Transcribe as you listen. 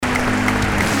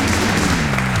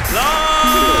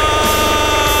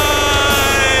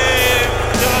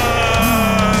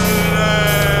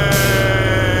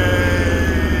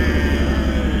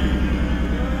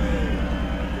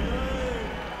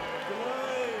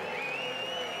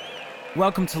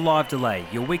Welcome to Live Delay,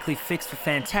 your weekly fix for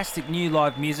fantastic new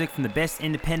live music from the best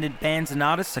independent bands and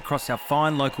artists across our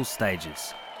fine local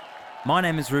stages. My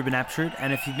name is Ruben Apsherud,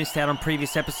 and if you've missed out on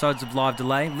previous episodes of Live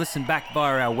Delay, listen back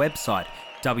via our website,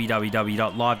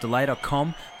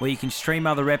 www.livedelay.com, where you can stream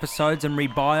other episodes and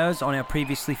read bios on our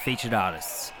previously featured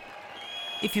artists.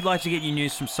 If you'd like to get your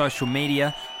news from social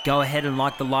media, go ahead and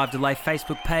like the Live Delay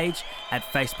Facebook page at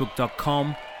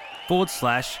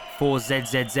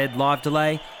facebook.com/4ZZZ Live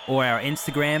Delay or our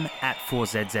Instagram at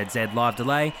 4ZZZ Live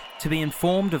Delay to be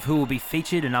informed of who will be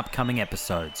featured in upcoming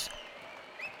episodes.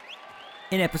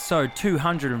 In episode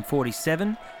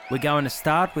 247, we're going to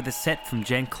start with a set from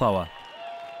Jen Cloher.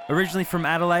 Originally from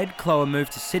Adelaide, Cloher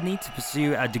moved to Sydney to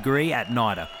pursue a degree at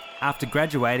NIDA. After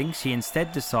graduating, she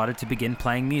instead decided to begin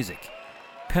playing music.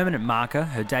 Permanent Marker,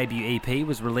 her debut EP,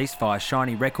 was released via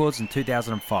Shiny Records in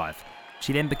 2005.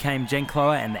 She then became Jen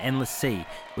Cloher and the Endless Sea,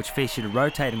 which featured a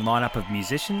rotating lineup of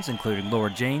musicians including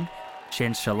Laura Jean,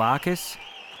 Shen Shalakis,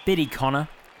 Biddy Connor,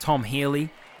 Tom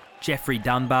Healy, Jeffrey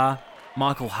Dunbar,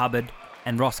 Michael Hubbard,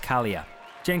 and Ross Callier.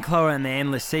 Jen Cloher and the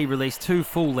Endless Sea released two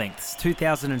full-lengths,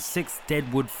 2006's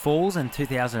Deadwood Falls and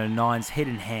 2009's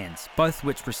Hidden Hands, both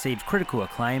which received critical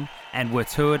acclaim and were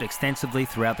toured extensively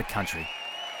throughout the country.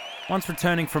 Once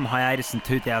returning from hiatus in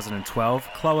 2012,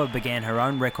 Cloher began her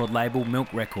own record label,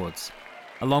 Milk Records.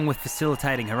 Along with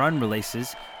facilitating her own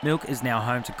releases, Milk is now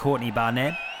home to Courtney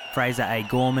Barnett, Fraser A.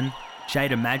 Gorman,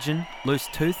 Jade Imagine, Loose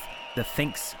Tooth, The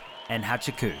Finks, and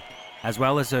Hachiku, as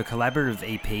well as her collaborative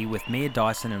EP with Mia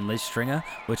Dyson and Liz Stringer,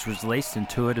 which was released and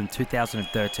toured in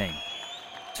 2013.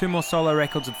 Two more solo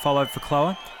records have followed for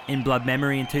Cloher, In Blood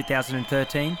Memory in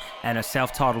 2013 and a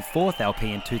self-titled fourth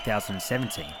LP in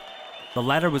 2017. The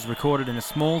latter was recorded in a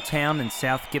small town in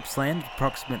South Gippsland,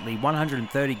 approximately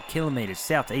 130 kilometres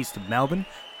southeast of Melbourne,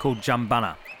 called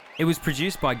Jumbunna. It was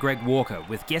produced by Greg Walker,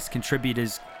 with guest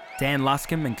contributors Dan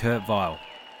Luscombe and Kurt Vile.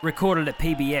 Recorded at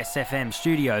PBS FM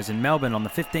Studios in Melbourne on the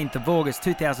 15th of August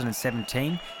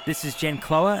 2017, this is Jen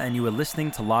Cloher and you are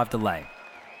listening to Live Delay.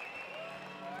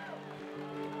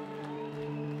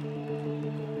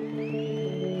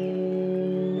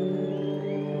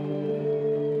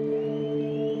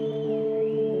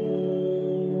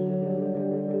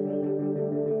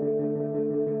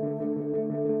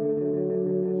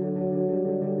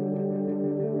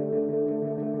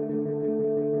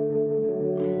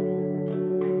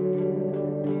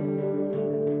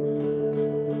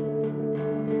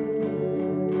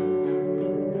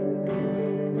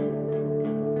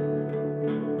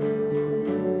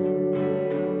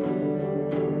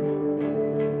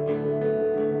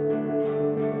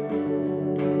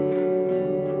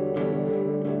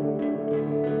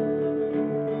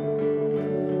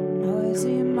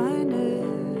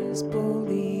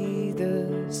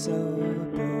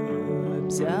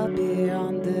 Out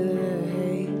beyond the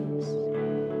haze,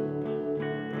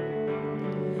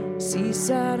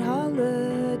 seaside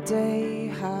holiday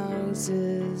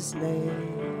houses lay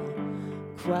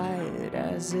quiet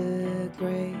as a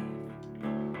grave.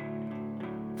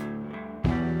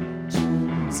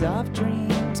 Tunes of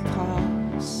dreams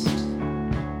past,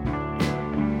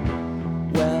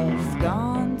 wealth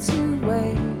gone to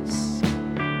waste.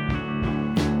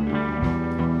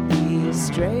 The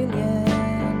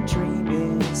Australian dream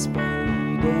is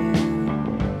fading,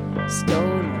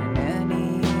 stolen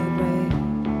anyway.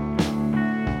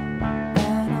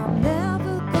 And I'm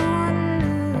never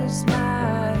gonna lose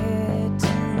my head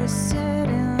to a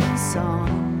setting song.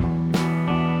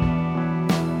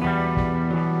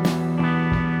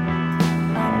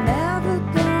 I'm never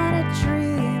gonna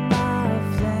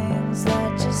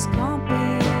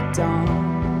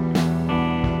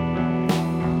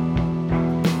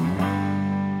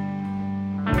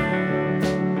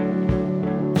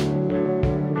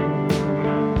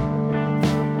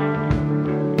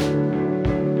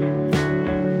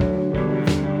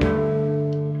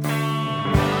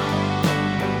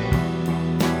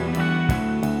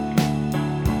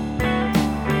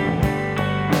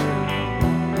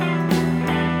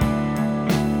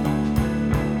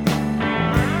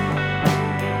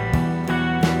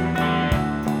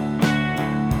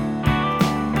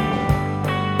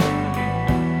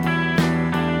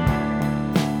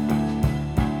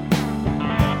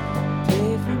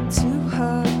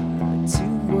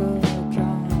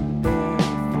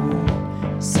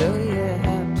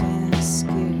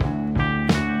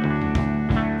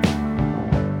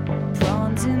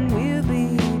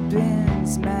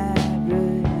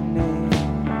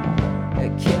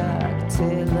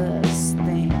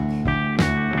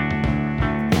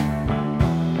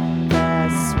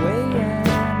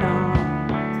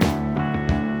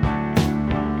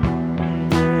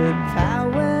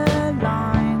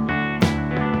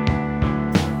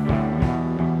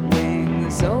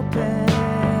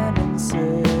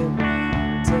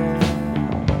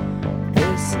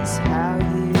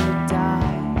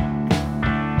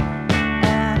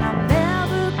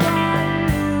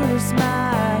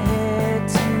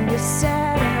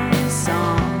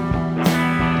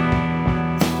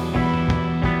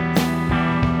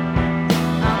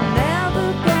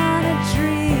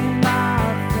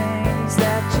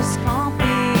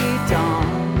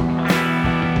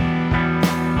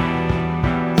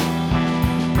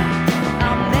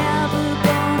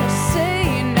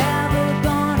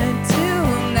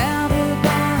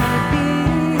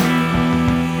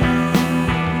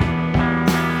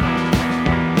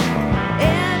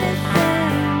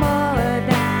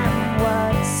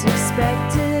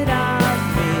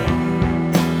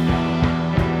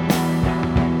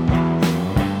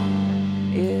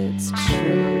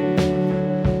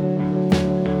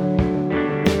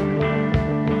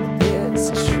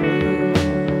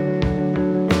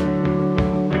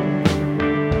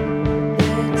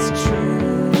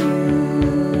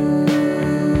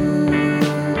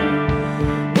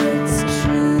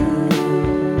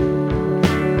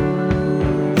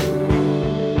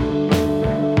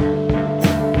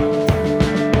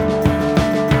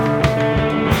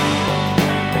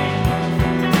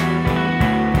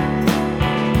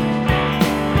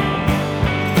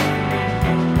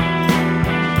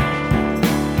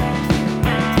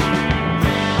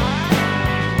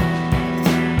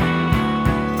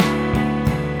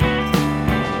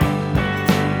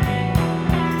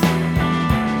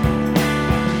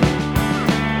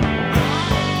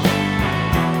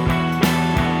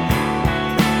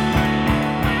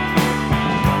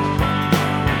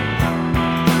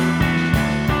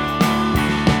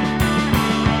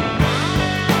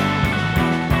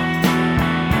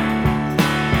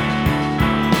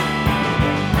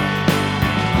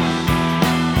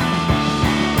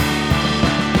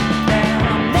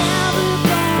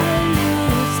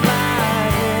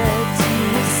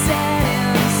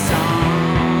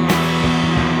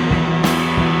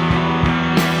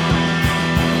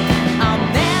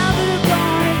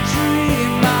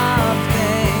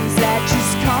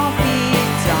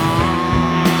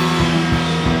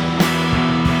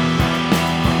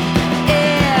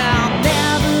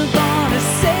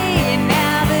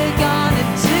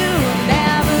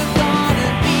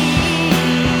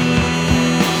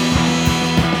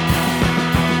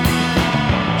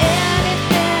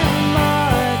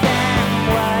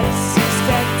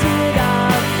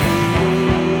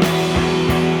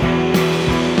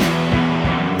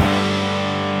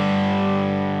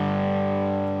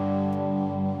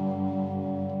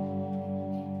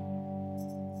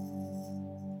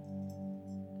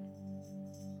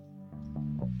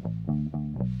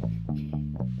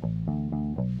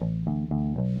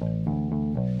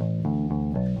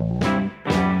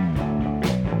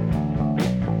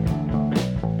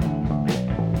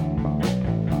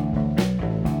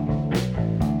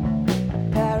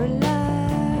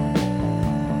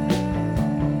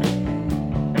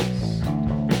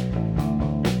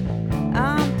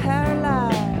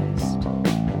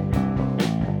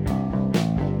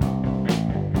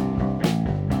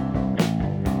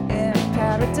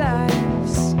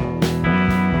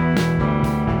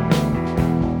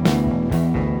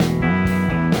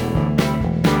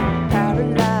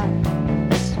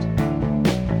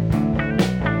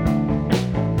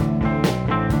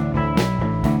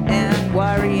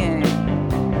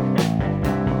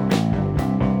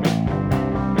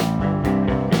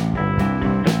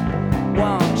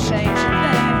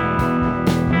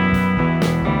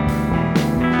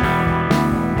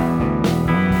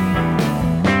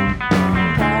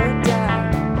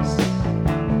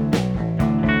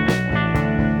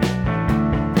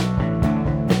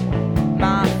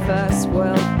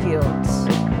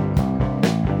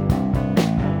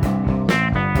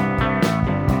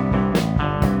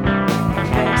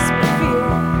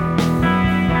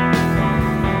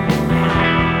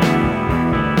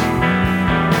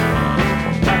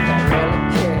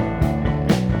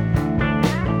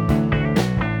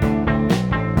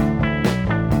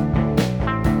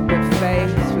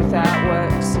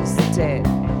lives is dead.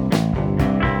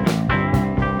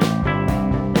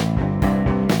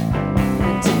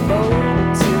 And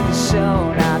devoted to the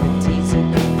show, not the deeds of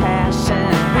compassion.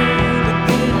 With a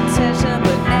good intention,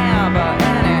 but never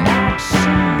any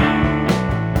action.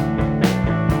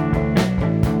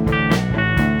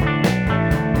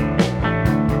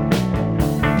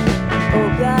 Oh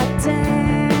goddamn.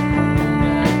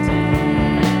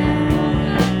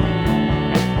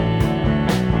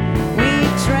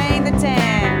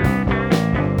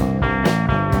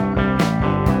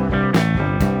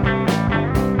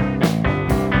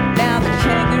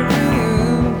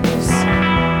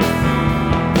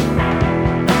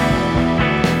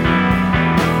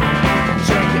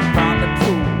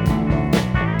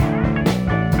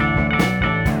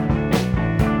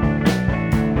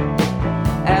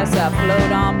 As I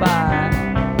float on by,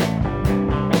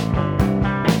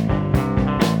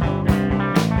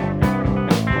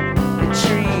 the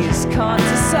trees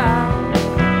countryside.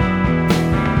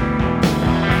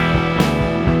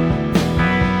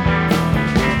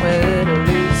 Where to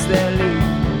lose their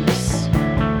leaves,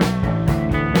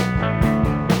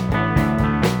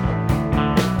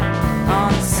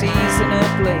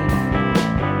 unseasonably.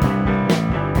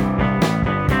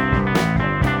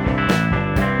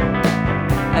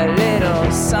 A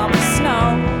little summer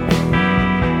snow,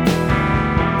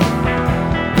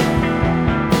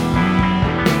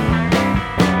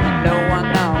 and no one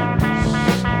knows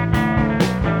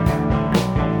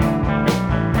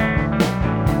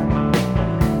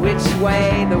which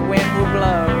way the wind will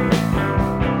blow.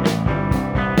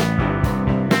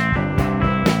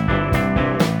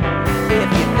 If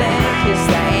you think it's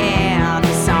the end,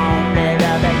 it's only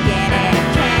the beginning.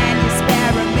 Can you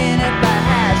spare a minute by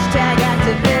hashtag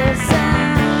activism?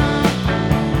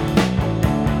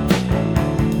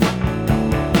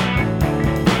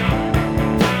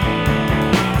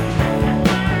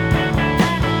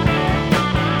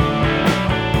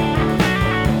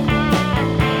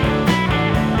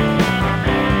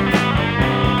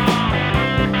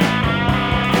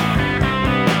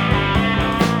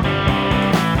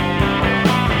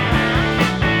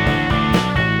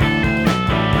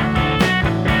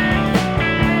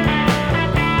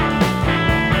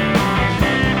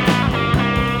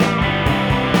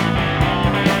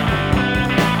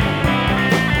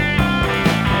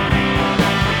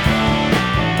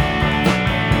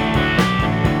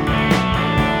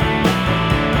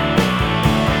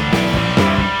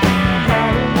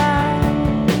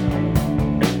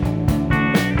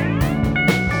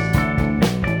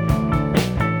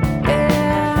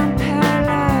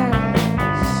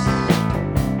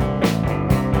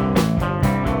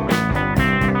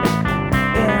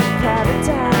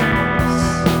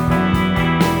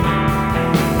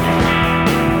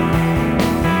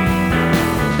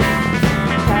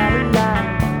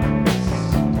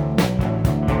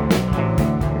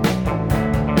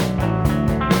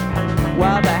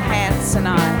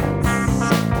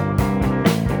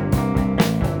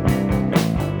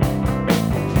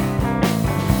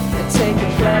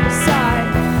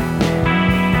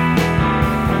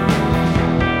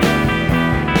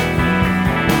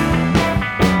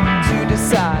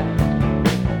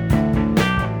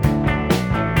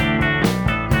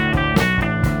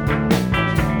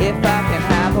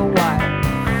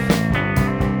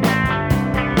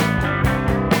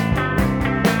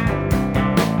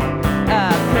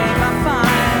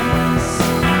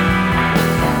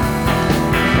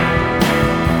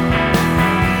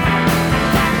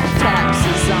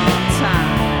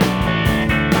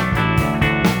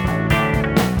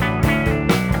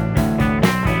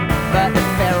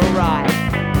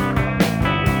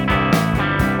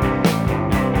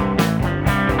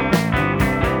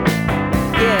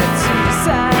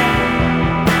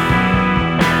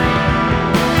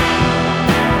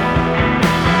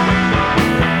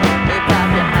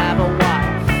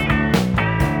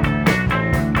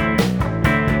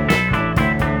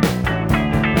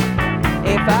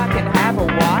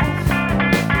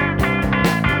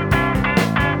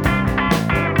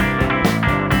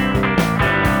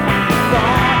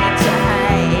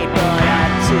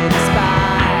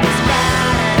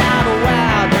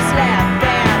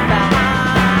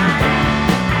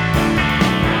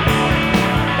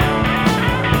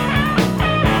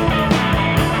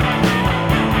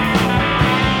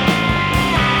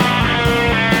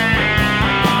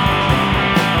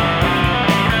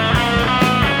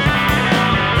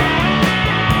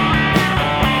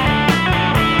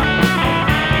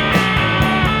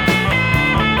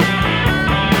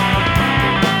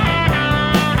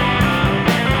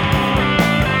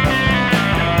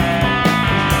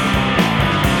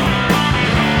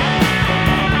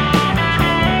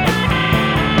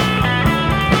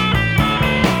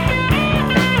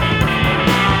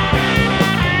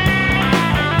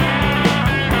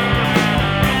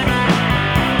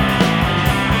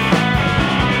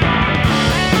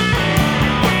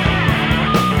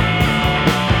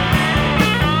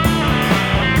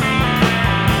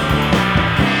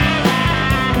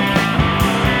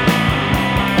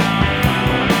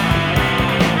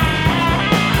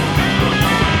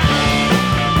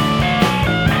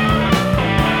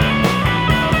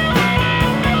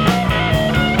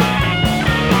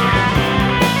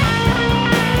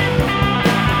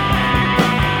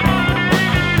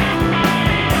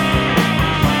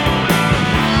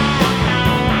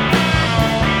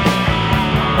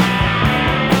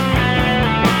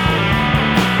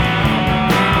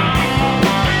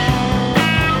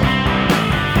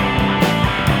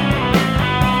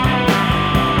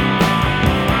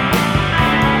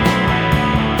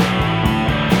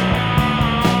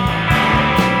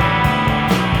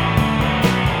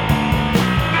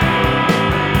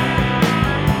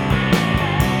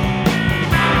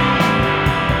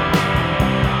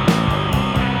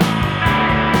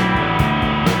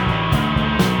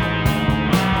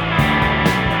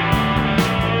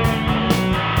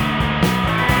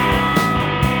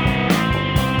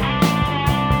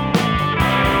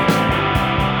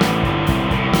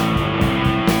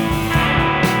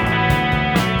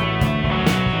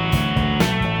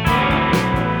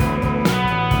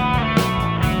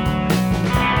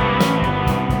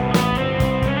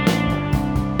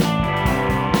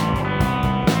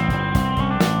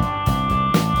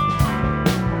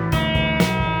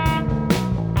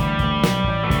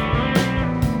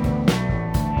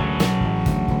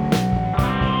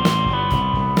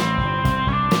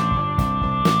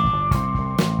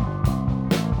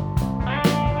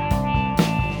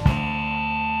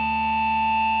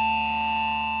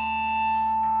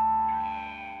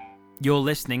 You're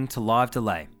listening to Live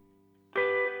Delay.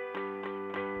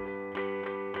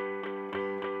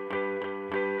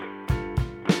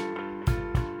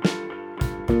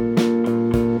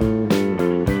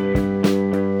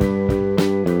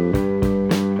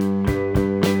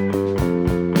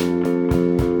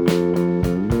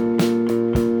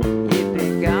 You've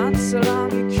been gone so long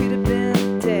you could have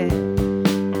been dead.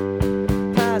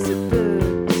 Piles of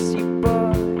books you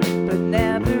bought but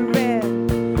never read.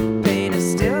 Paint a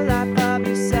still life of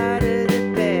your side of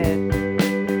the bed.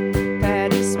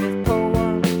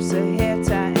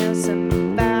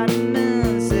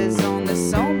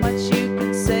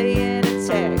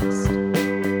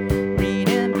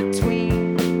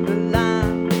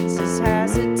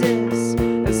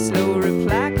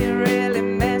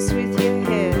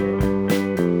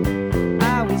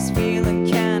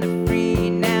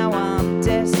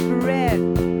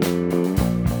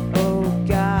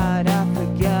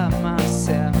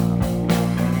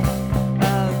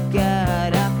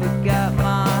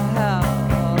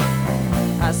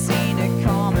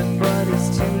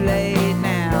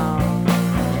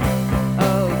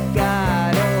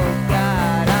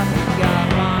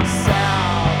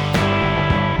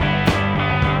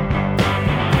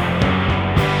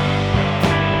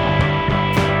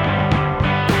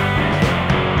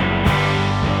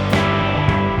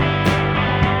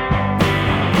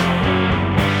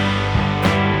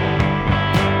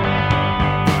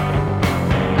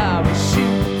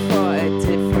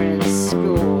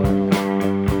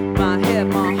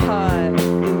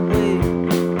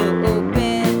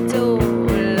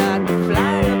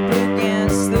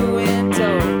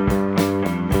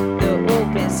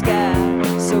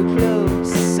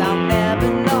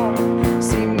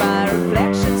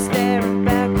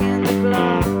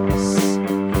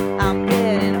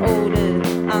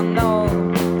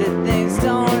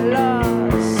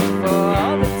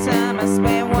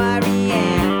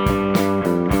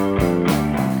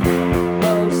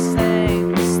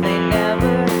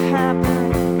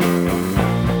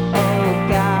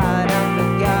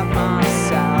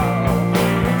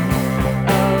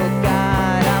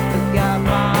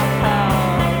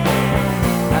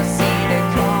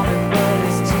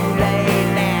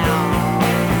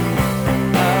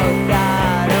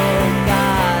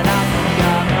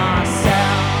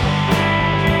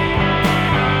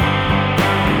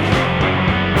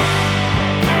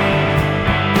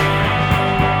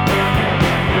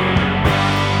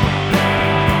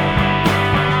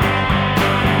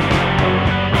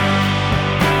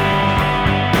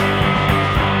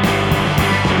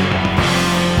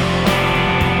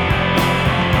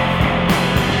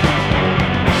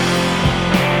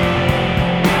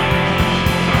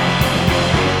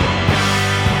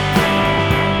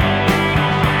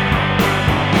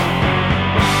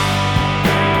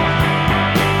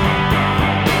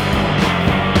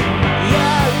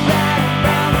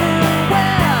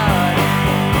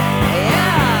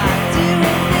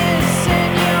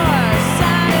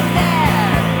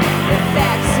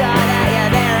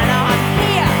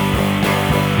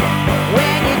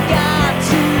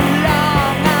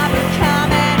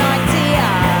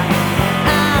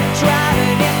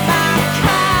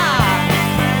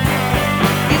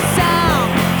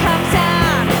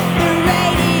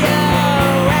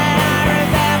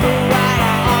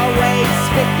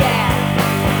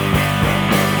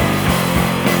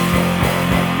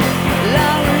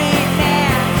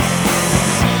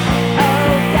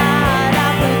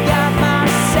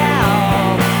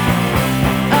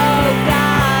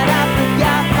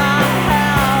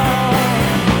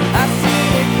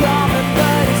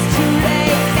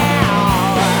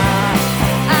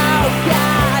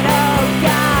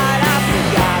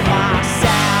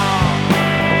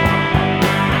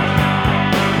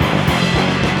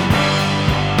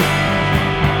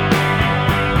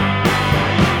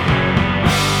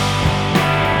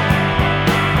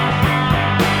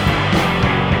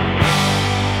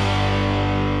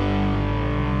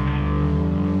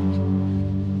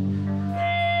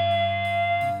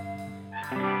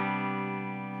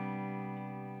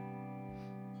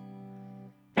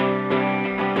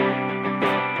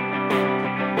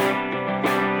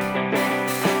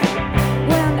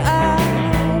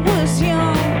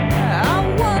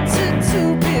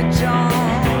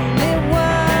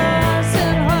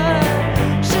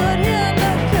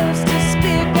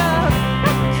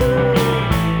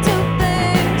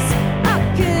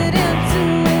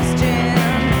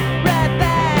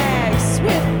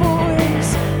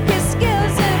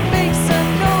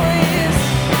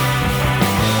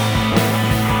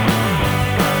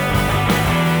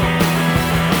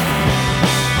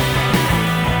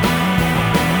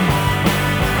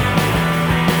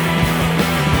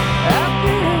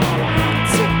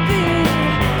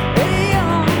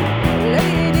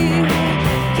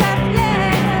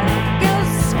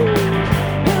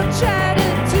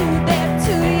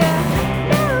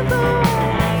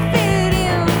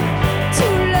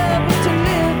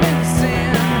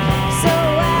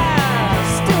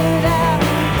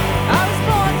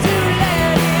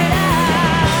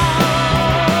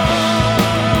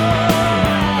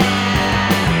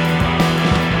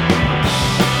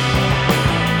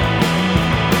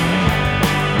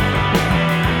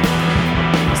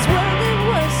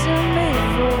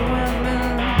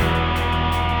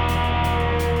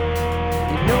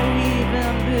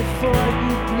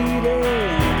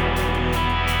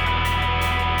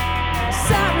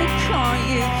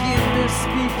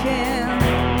 speaking.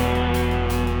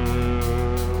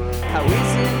 How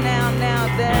is it now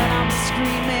that I'm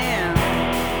screaming?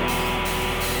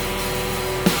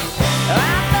 I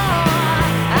know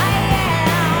I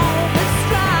am a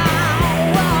strong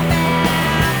woman.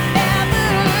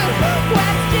 Never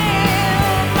question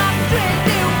my strength.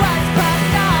 It was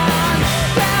passed on.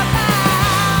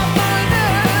 Grandmother,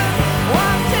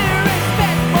 want to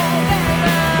respect more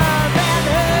than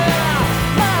her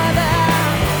mother.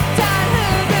 Taught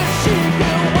her that she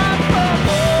could want for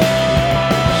this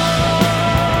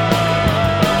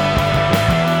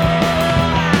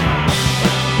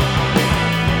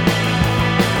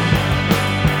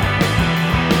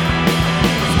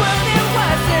world, it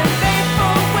wasn't made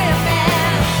for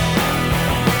women.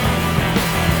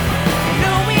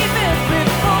 No, even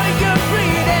before you're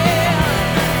breathing.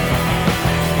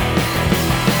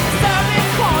 Sorry,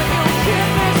 call you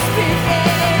killer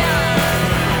speaking.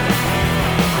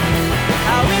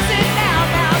 How is it now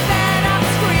that I'm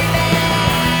screaming?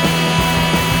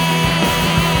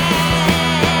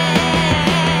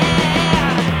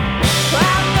 I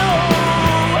know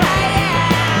I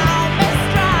am a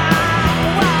strong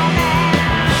woman.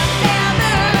 Never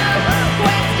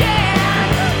question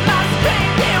my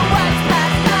strength. It was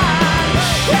passed on.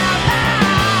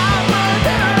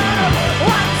 Grandmother,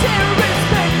 want to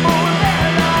respect more than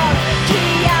love.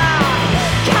 Kia,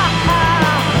 kaha,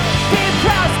 be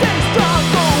proud, stay strong,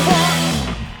 go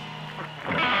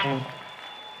on.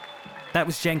 That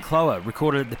was Jen Cloher,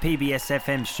 recorded at the PBS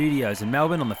FM studios in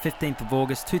Melbourne on the 15th of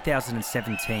August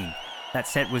 2017. That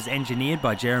set was engineered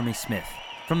by Jeremy Smith.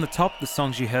 From the top, the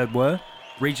songs you heard were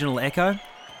Regional Echo,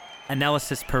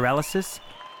 Analysis Paralysis,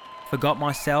 Forgot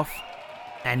Myself,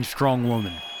 and Strong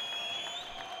Woman.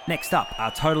 Next up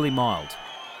are Totally Mild.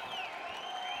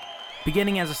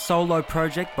 Beginning as a solo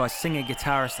project by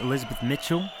singer-guitarist Elizabeth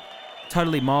Mitchell,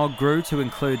 Totally Mild grew to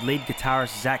include lead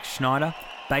guitarist Zach Schneider,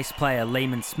 bass player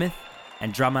Lehman Smith,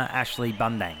 and drummer Ashley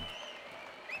Bundang.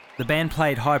 The band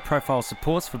played high-profile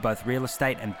supports for both Real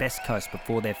Estate and Best Coast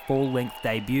before their full-length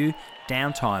debut,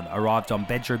 Downtime, arrived on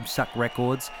Bedroom Suck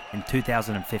Records in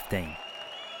 2015.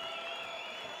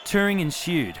 Touring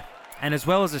ensued, and as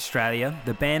well as Australia,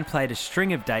 the band played a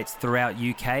string of dates throughout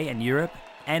UK and Europe,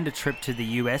 and a trip to the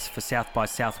US for South by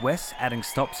Southwest, adding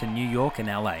stops in New York and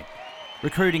LA.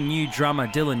 Recruiting new drummer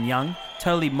Dylan Young,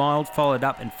 Totally Mild followed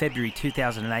up in February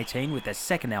 2018 with their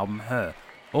second album, Her,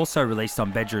 also released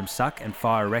on Bedroom Suck and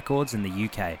Fire Records in the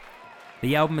UK.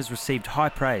 The album has received high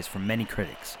praise from many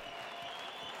critics.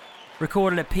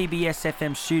 Recorded at PBS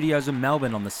FM studios in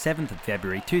Melbourne on the 7th of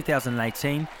February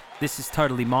 2018, this is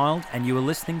Totally Mild, and you are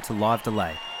listening to Live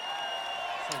Delay.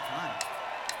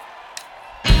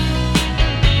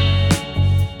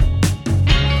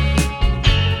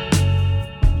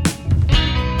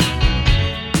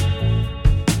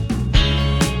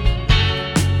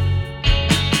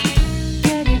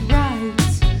 Get it right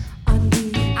on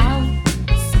the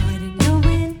outside and you'll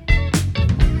win.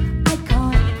 I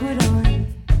can't put on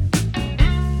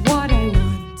what I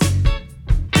want.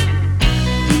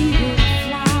 Even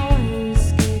flowers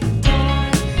get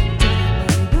torn down by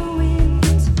the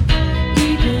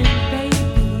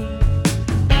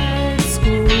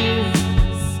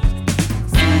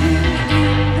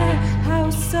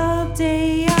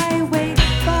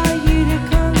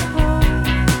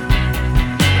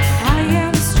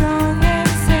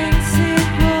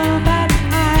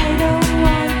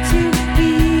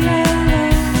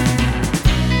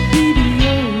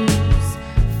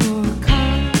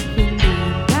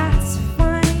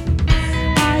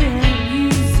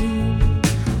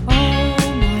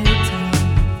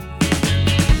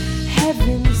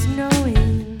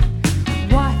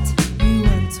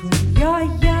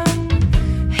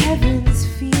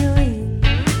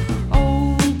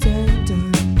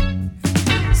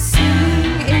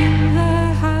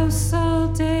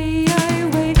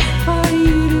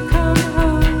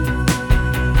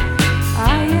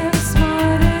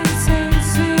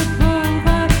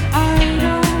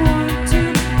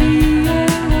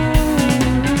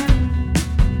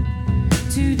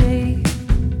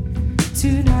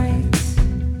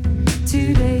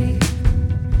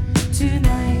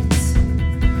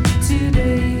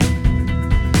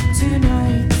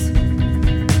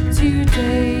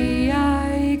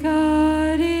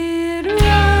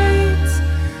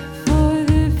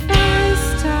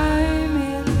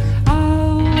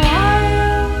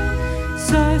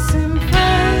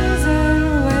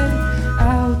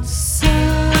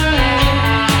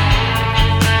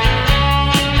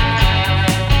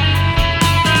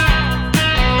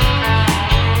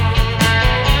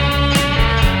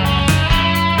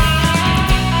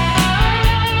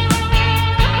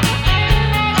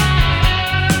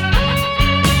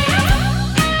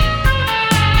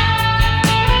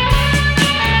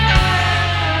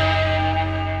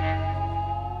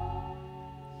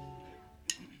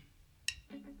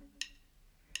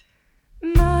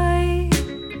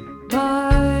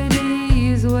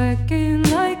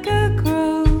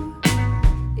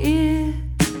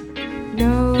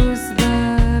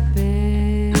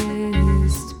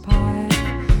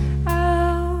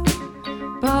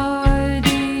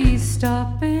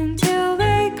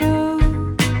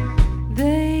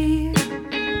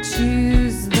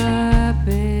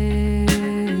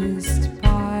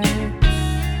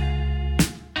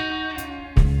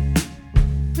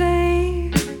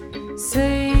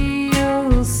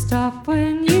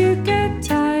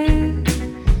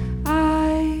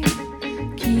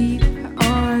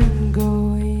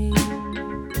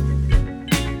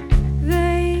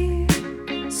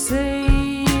say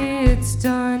it's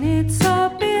done, it's all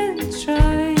been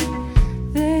tried.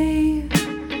 They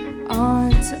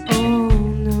aren't all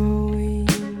knowing.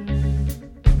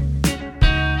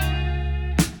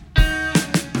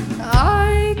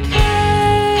 I can't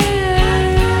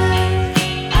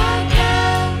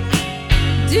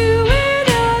do it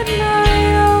on my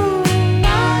own.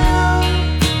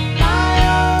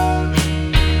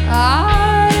 I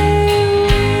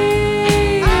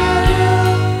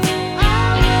will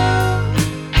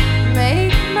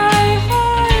make my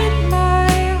heart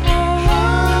my home.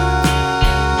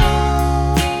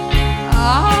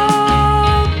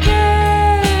 I'll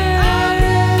get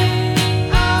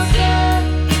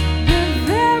the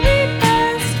very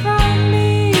best from me.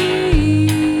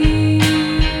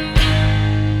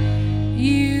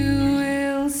 You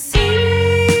will see.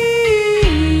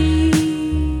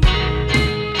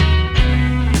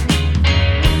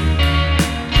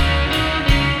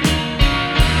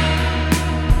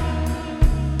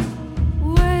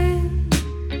 When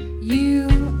you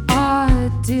are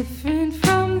different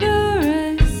from the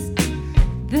rest,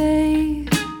 they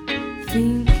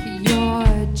think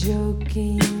you're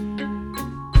joking.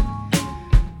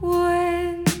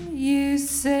 When you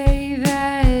say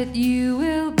that you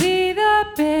will be the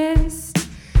best,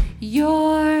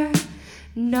 you're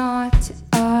not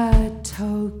a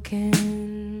token.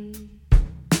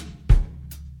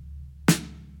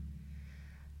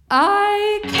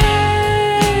 I can't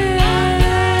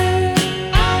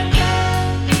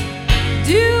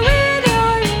do it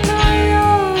on my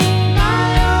own.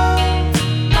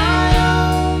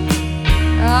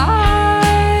 I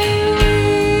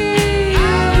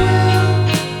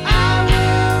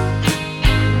will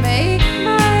make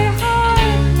my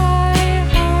heart my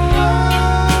home.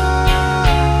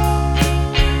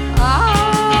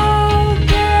 I'll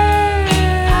get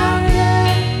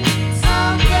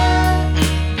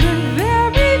the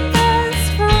very best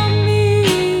from me.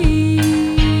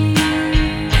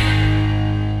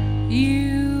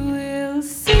 You will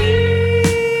see.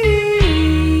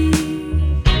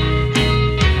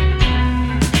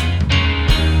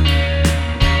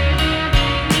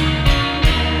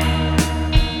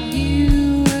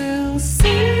 You will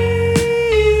see.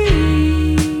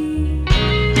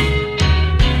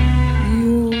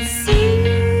 You'll see.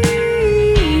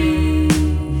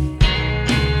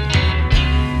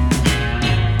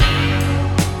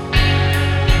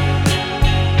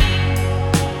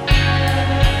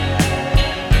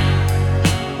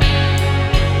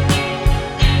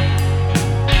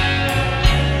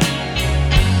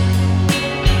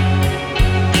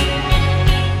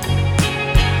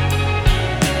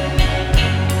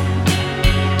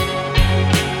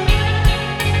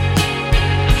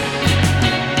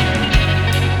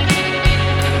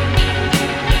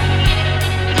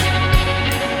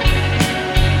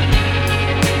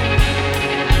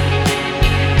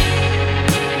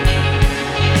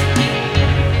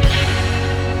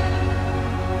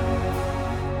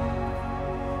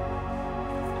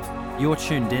 You're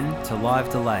tuned in to Live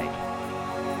Delay.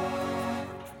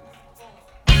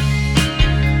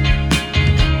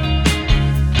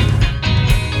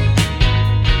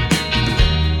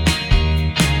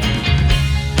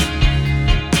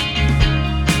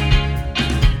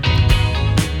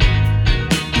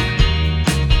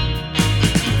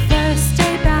 First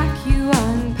day back, you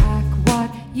unpack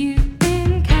what you've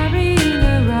been carrying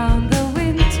around the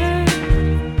winter.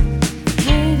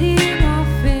 Heading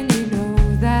off, and you know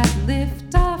that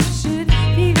lift off should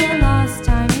be the last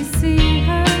time you see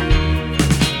her.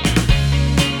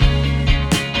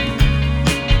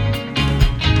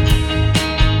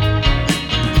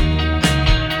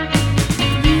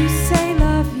 You say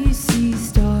love, you see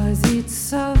stars, it's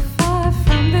so far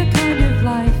from the kind of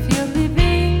life you're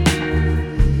living.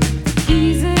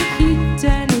 He's a hit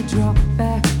and a drop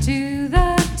back to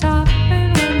the top,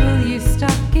 and when will you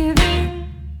stop giving?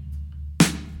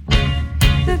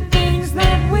 The things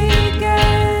that we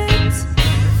get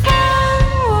from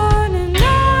one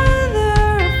another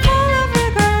are full of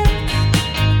regret.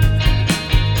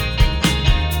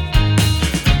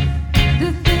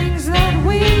 The things that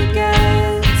we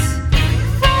get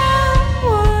from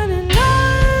one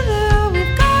another,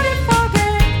 we've got to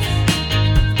forget.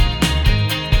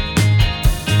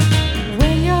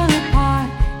 When you're apart,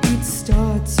 it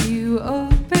starts you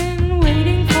open,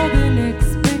 waiting for the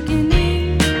next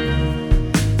beginning.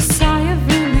 Sigh of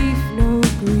relief, no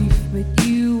grief, but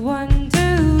you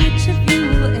wonder which of you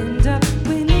will end up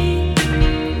winning.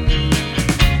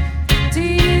 Do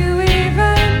you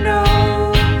even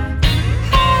know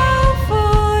how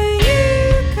far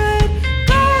you could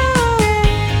go?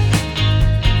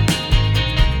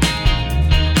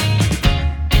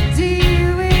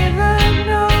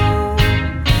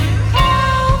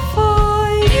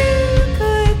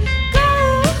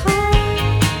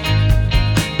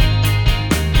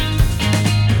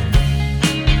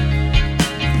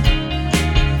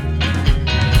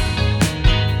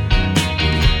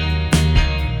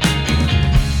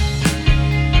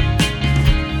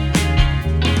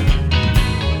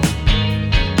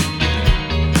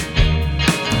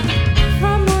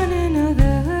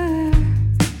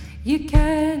 you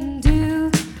can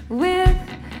do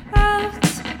without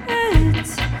it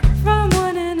from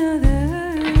one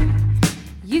another.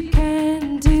 You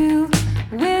can do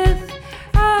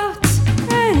without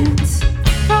it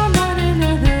from one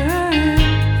another.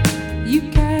 You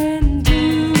can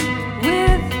do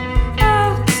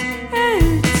without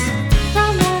it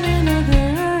from one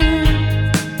another.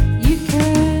 You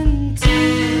can do.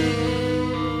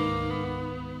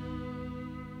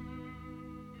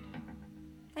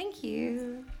 Thank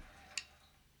you.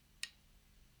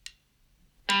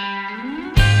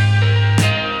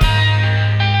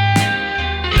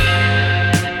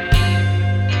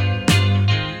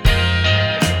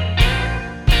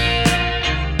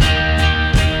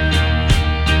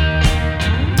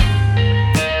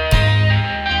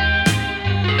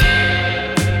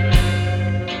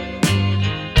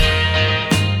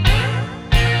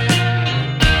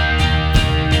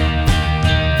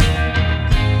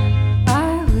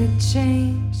 I would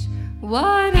change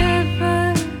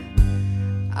whatever.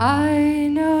 I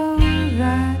know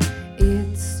that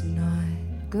it's not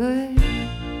good.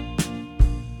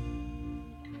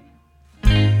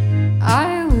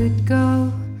 I would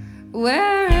go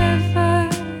wherever.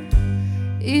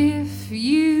 If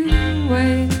you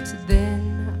went,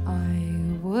 then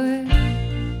I would.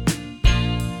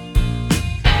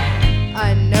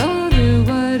 I know that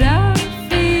what I'm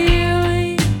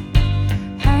feeling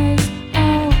has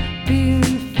all been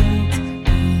felt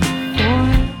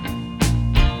before.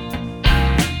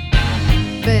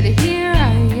 But here I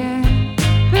am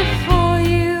before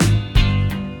you,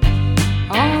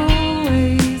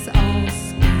 always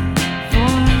asking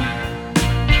for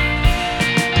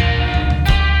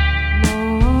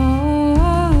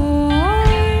more.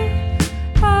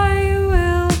 I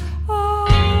will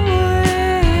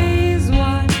always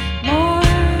want more.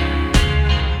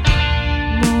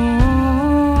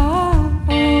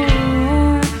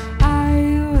 I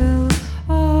will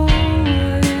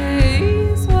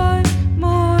always want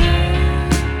more.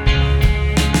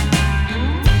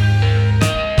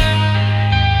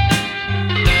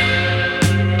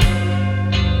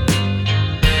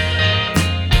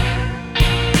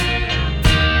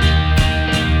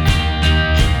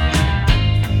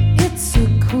 It's a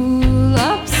cool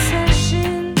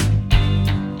obsession,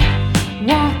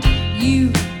 what you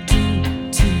do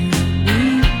to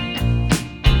me,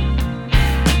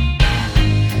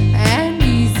 an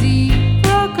easy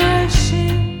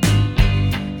progression.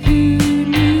 Who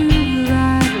knew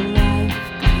that life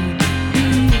could be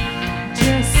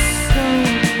just so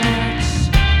much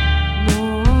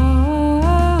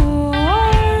more?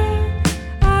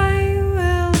 I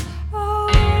will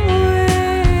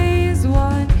always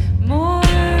want more.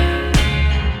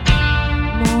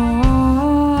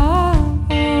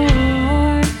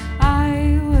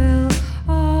 I will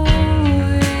always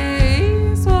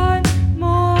want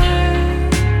more.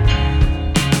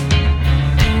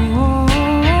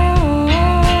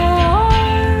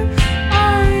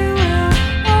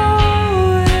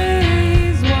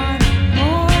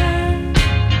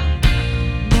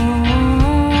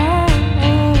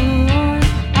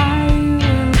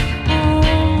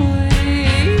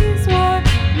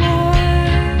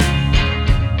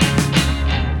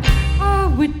 I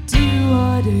would do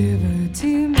whatever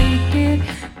to make it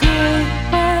good,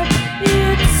 but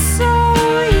it's so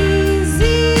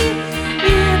easy.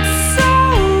 It's so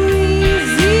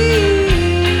easy.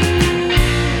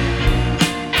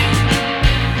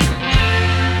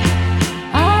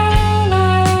 I'll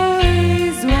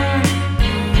always want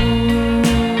more.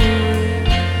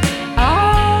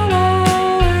 I'll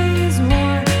always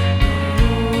want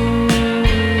more.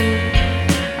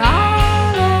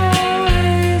 I'll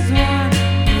always want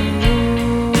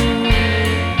more.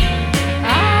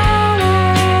 I'll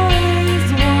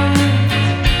always want.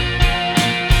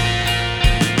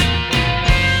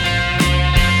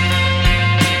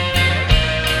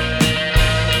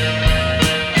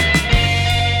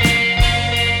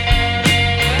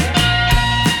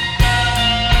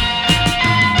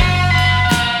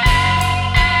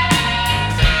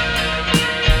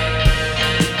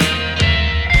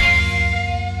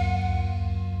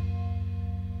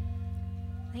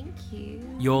 Thank you.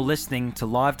 You're listening to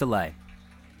Live Delay.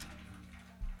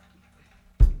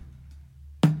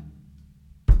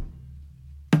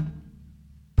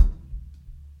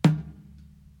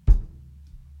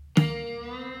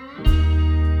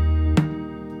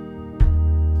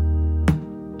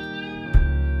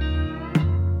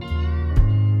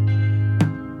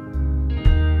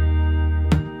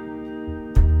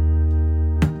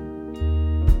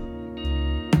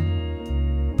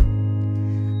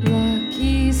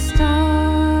 Lucky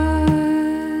stars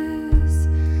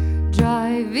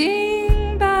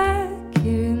sitting back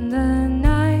here in the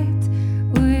night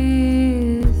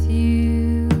with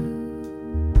you.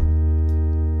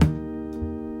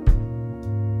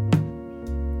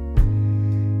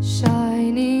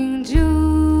 Shining jewels,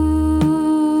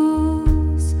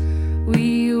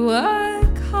 we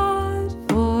work hard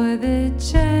for the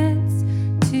chance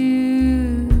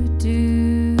to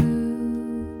do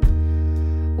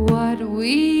what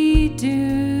we do.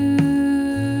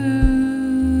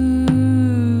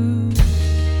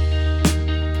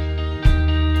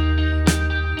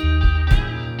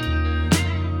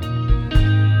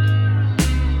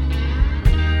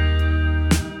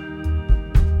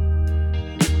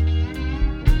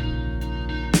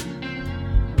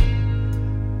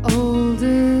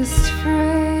 Oldest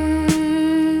friend,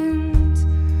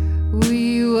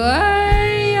 we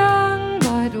were young,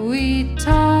 but we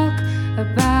talk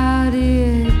about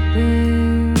it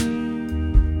then.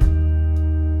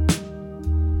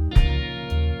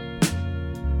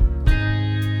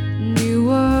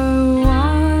 Newer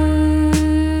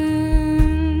ones,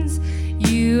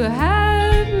 you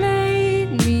have made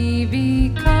me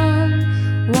become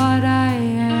what I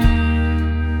am.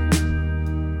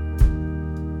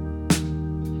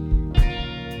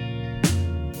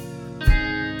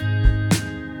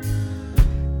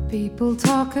 People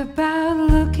talk about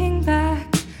looking back.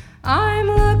 I'm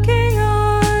looking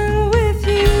on with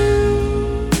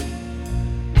you.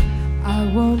 I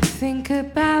won't think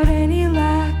about any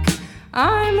lack.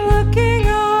 I'm looking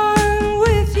on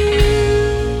with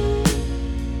you.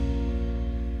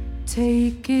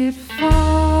 Take it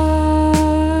far.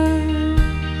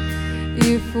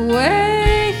 If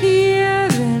we're here,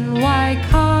 then why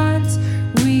can't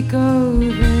we go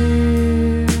there?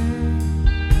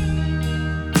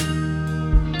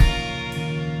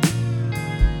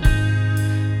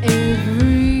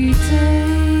 Every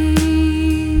day,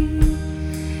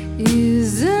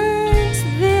 isn't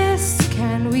this?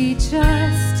 Can we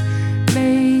just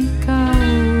make our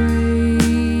way?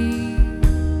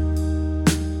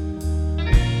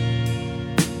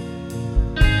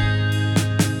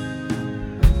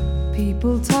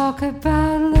 People talk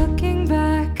about looking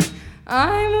back.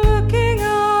 I'm looking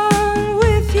on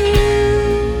with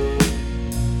you.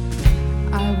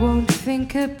 I won't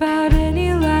think about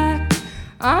any lack.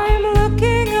 I'm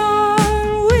looking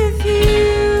on with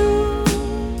you,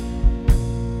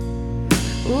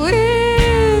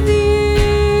 with you.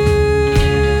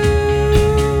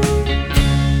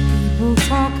 People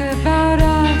talk about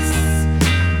us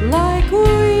like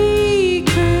we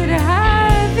could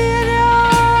have it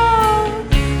all.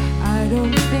 I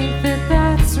don't think that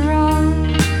that's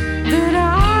wrong, but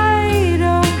I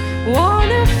don't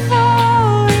wanna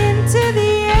fall into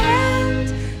the end.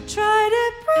 Try to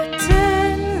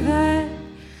pretend that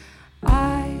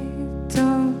I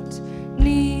don't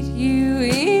need you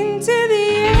into the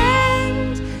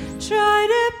end. Try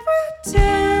to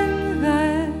pretend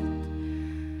that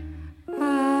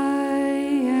I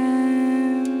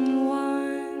am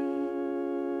one.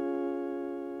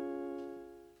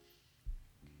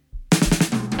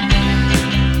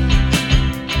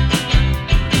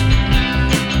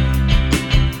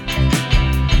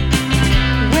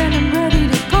 When I'm ready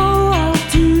to go, I'll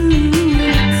do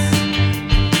it.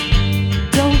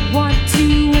 Don't want to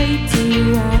wait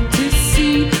around to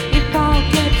see if I'll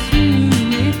get through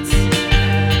it.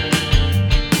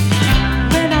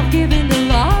 When I've given the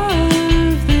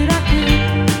love that I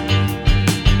could,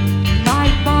 my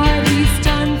body's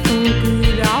done for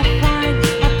good. I'll find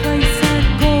a place and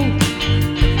go.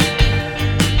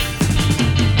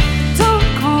 Don't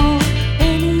call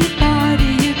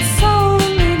anybody, it's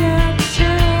only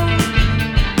natural.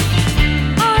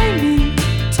 I'm in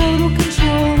total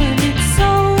control and it's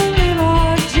only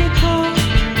logical.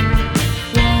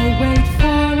 Why wait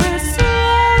for a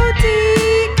slow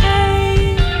decay?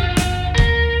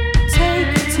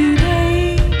 Take today,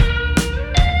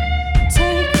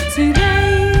 take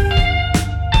today,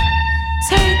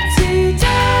 take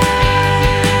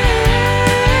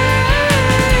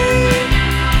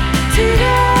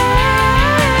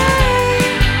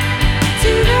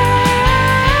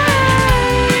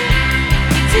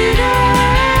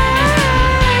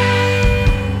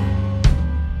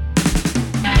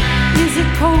Is it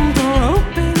cold or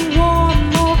open,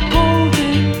 warm or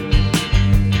golden?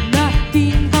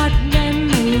 Nothing but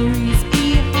memories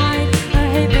behind a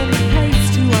heavenly place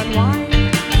to unwind.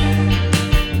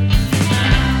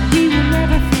 We will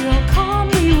never feel calm,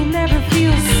 we will never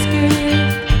feel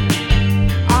scared.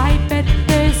 I bet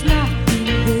there's nothing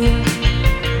there,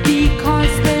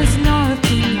 because there's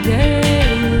nothing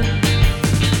there.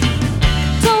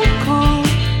 Don't call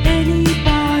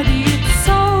anybody, it's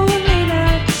only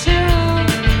natural.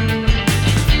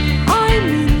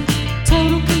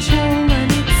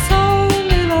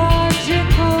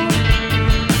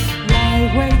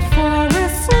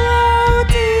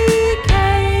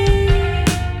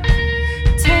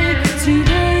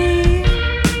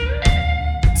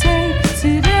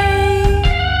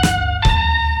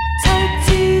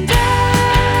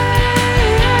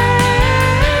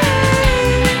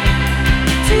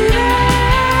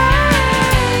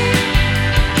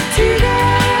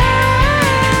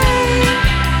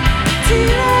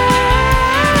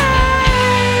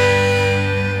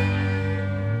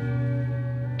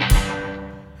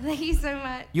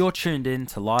 You're tuned in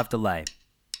to Live Delay.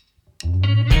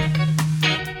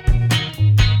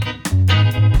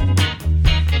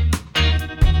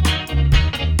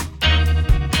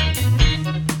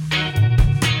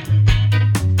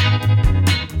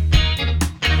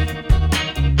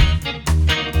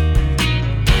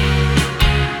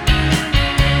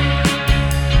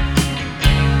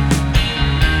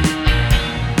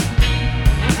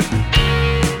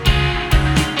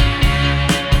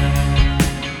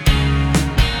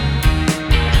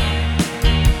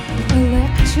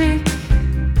 Electric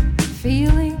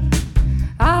feeling,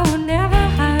 I will never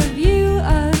have you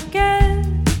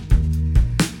again.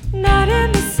 Not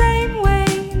in the same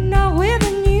way, not with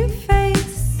a new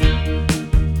face.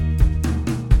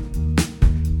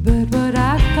 But what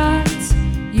I've got,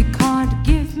 you can't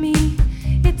give me.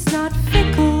 It's not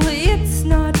fickle, it's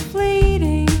not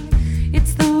fleeting.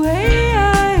 It's the way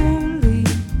I only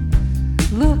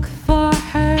look for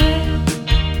her.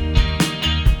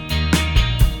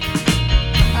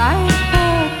 I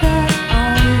thought that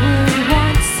I would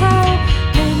want so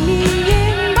many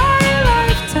in my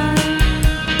lifetime,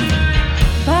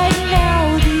 but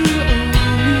now the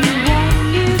only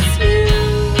one is you.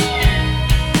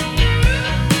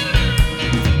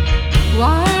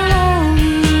 While all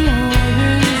the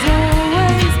others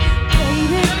always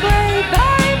faded gray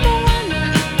by morning,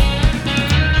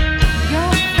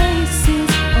 your face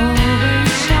is always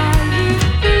shining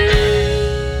through.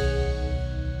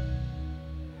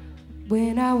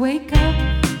 When I wake up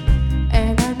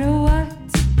and I know what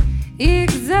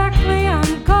exactly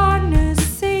I'm gonna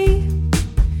see,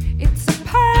 it's a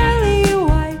pearly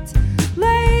white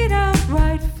laid out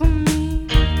right for me.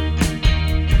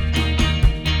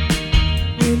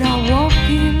 When I walk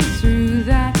in through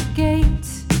that gate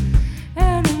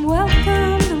and I'm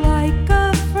welcomed like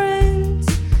a friend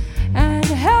and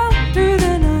held through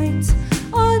the night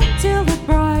until the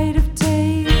bright of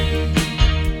day.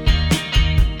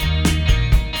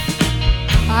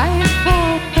 I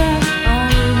thought that I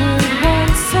would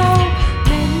want so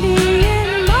many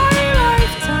in my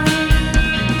lifetime,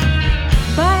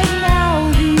 but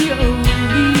now the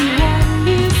only one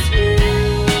is you.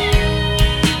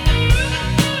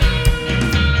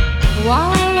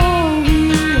 While all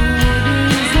the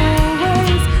others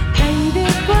always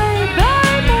faded gray by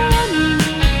morning,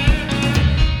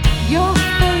 your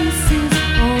face is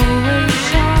always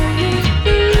shining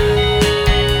through.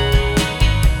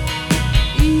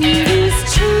 It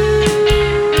is true.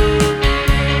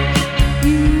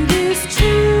 It is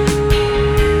true.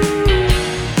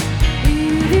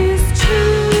 It is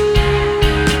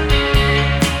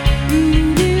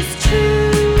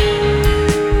true.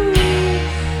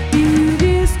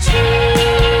 It is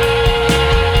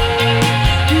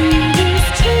true.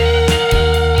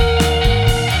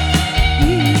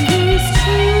 It is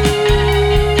true.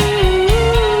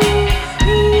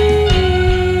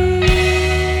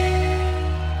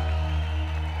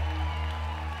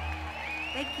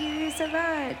 Thank you so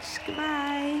much.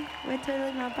 Goodbye. We're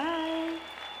totally my bye.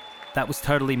 That was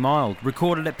Totally Mild,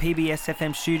 recorded at PBS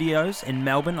FM Studios in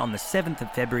Melbourne on the 7th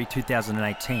of February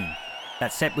 2018.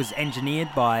 That set was engineered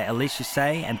by Alicia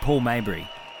Say and Paul Mabry.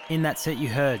 In that set you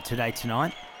heard Today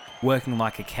Tonight, Working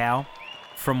Like a Cow,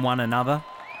 From One Another,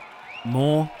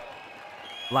 More,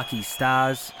 Lucky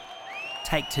Stars,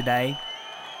 Take Today,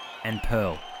 and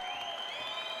Pearl.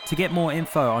 To get more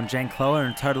info on Jankloa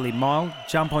and Totally Mild,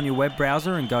 jump on your web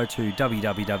browser and go to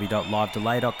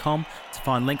www.livedelay.com to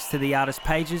find links to the artist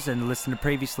pages and listen to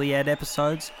previously aired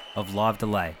episodes of Live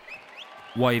Delay.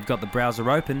 While you've got the browser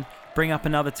open, bring up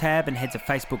another tab and head to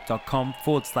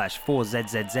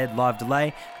facebook.com/4ZZZ Live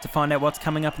Delay to find out what's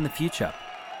coming up in the future.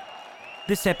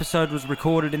 This episode was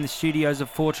recorded in the studios of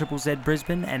 4ZZZ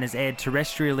Brisbane and is aired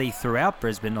terrestrially throughout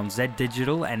Brisbane on Z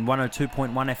Digital and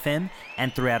 102.1 FM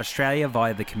and throughout Australia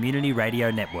via the Community Radio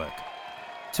Network.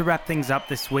 To wrap things up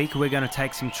this week, we're going to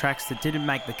take some tracks that didn't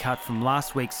make the cut from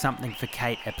last week's Something for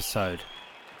Kate episode.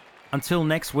 Until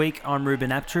next week, I'm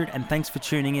Ruben Aptrud and thanks for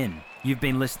tuning in. You've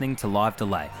been listening to Live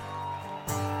Delay.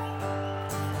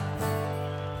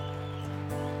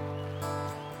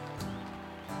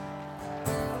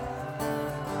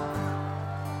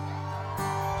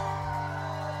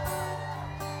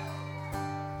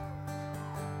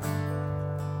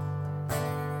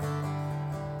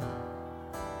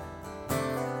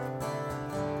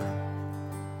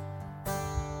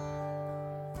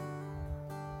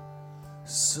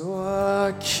 So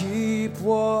I keep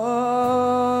watch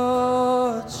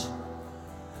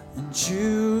and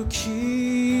you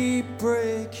keep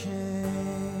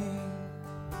breaking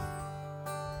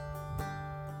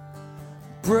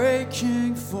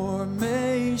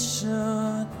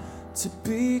formation, to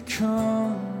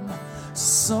become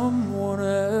someone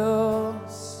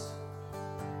else,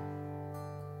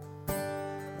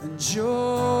 and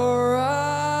your eyes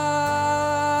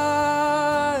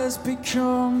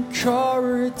become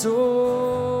corridors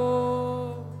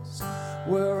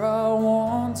where I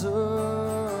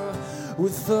wander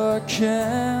with a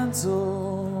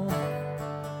candle,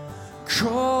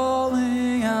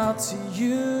 calling out to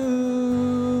you.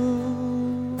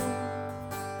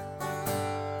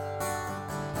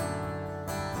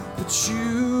 But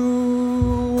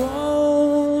you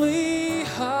only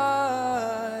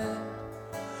hide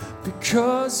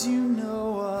because you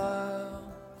know I'll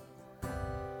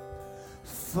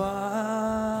find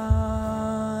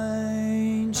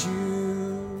you.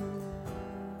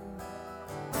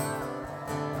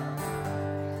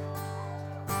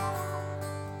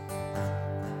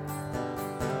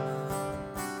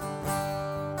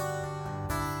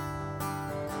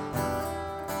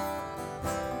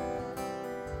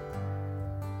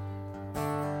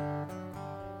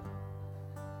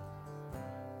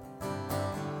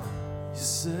 You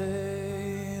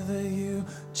say that you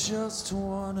just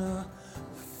wanna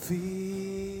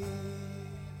feel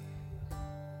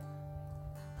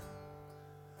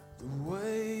the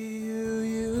way you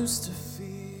used to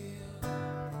feel,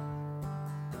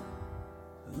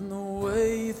 and the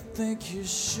way you think you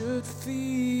should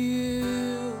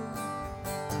feel.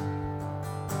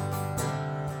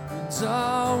 And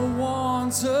I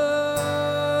wander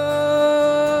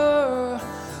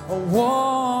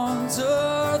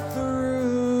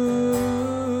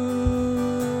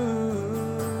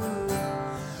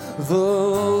the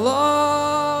lost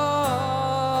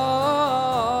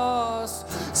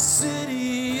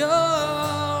city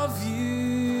of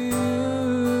you,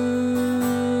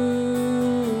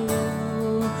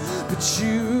 but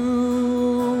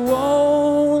you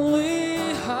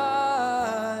only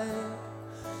hide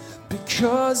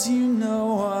because you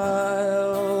know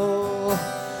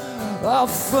I'll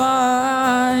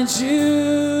find you.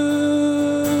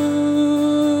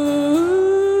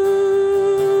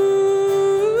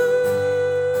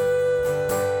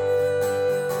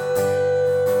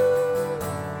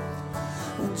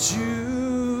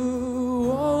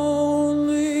 You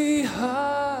only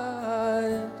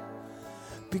hide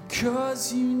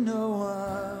because you know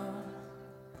I'll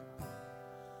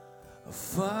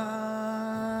find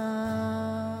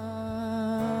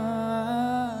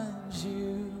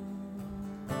you.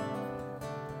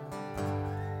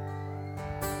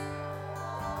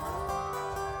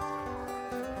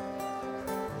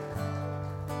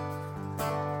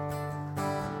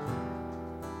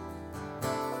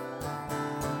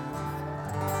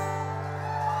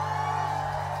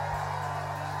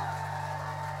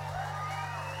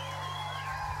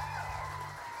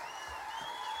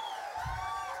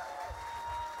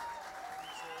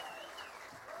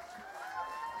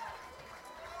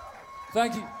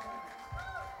 Thank you.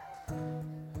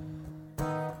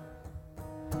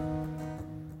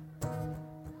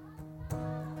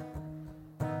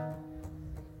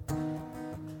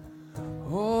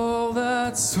 All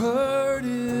that's hurt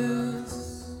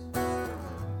is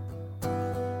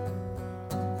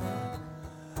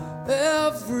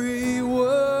every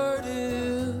word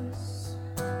is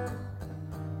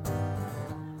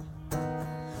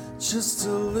just a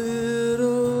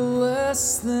little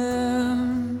less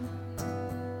than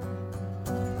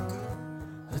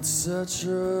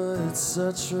etc.,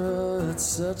 etc.,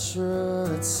 etc.,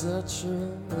 etc.,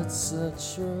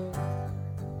 etc.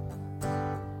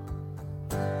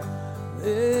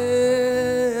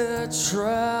 It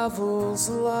travels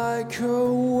like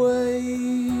a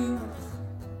wave,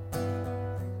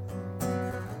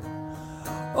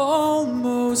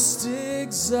 almost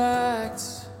exact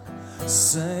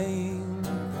same.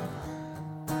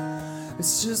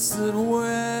 It's just that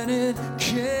when it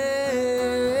came,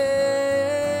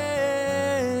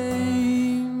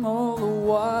 all the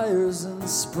wires and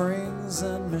springs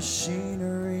and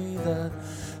machinery that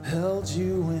held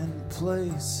you in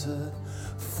place had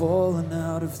fallen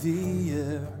out of the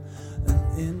air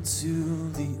and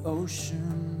into the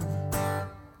ocean.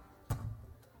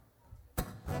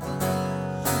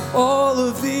 All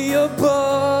of the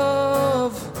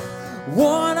above,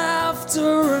 one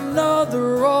after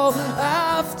another, all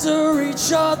after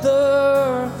each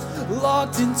other,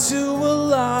 locked into a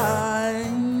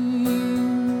line.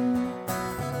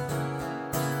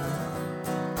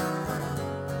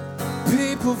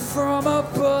 People from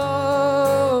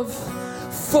above,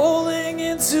 falling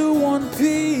into one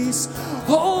piece,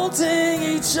 holding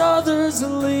each other's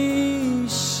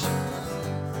leash.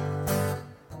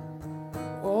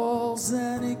 All's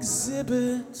an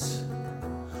exhibit,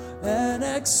 an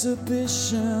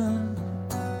exhibition.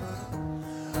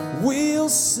 Wheel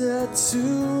set to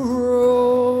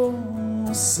roll,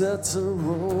 set to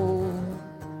roll.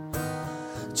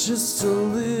 Just a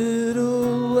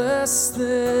little less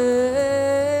than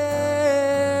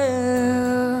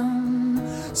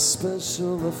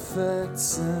special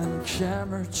effects and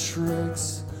camera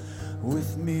tricks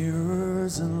with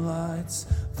mirrors and lights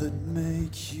that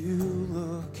make you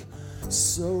look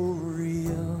so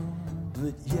real,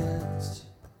 but yet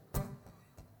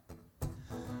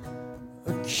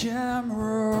a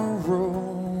camera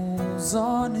rolls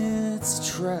on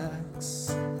its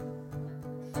tracks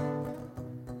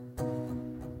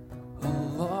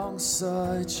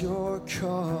alongside your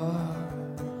car.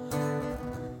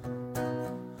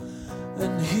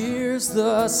 And here's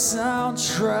the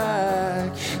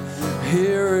soundtrack.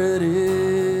 Here it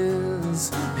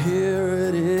is. Here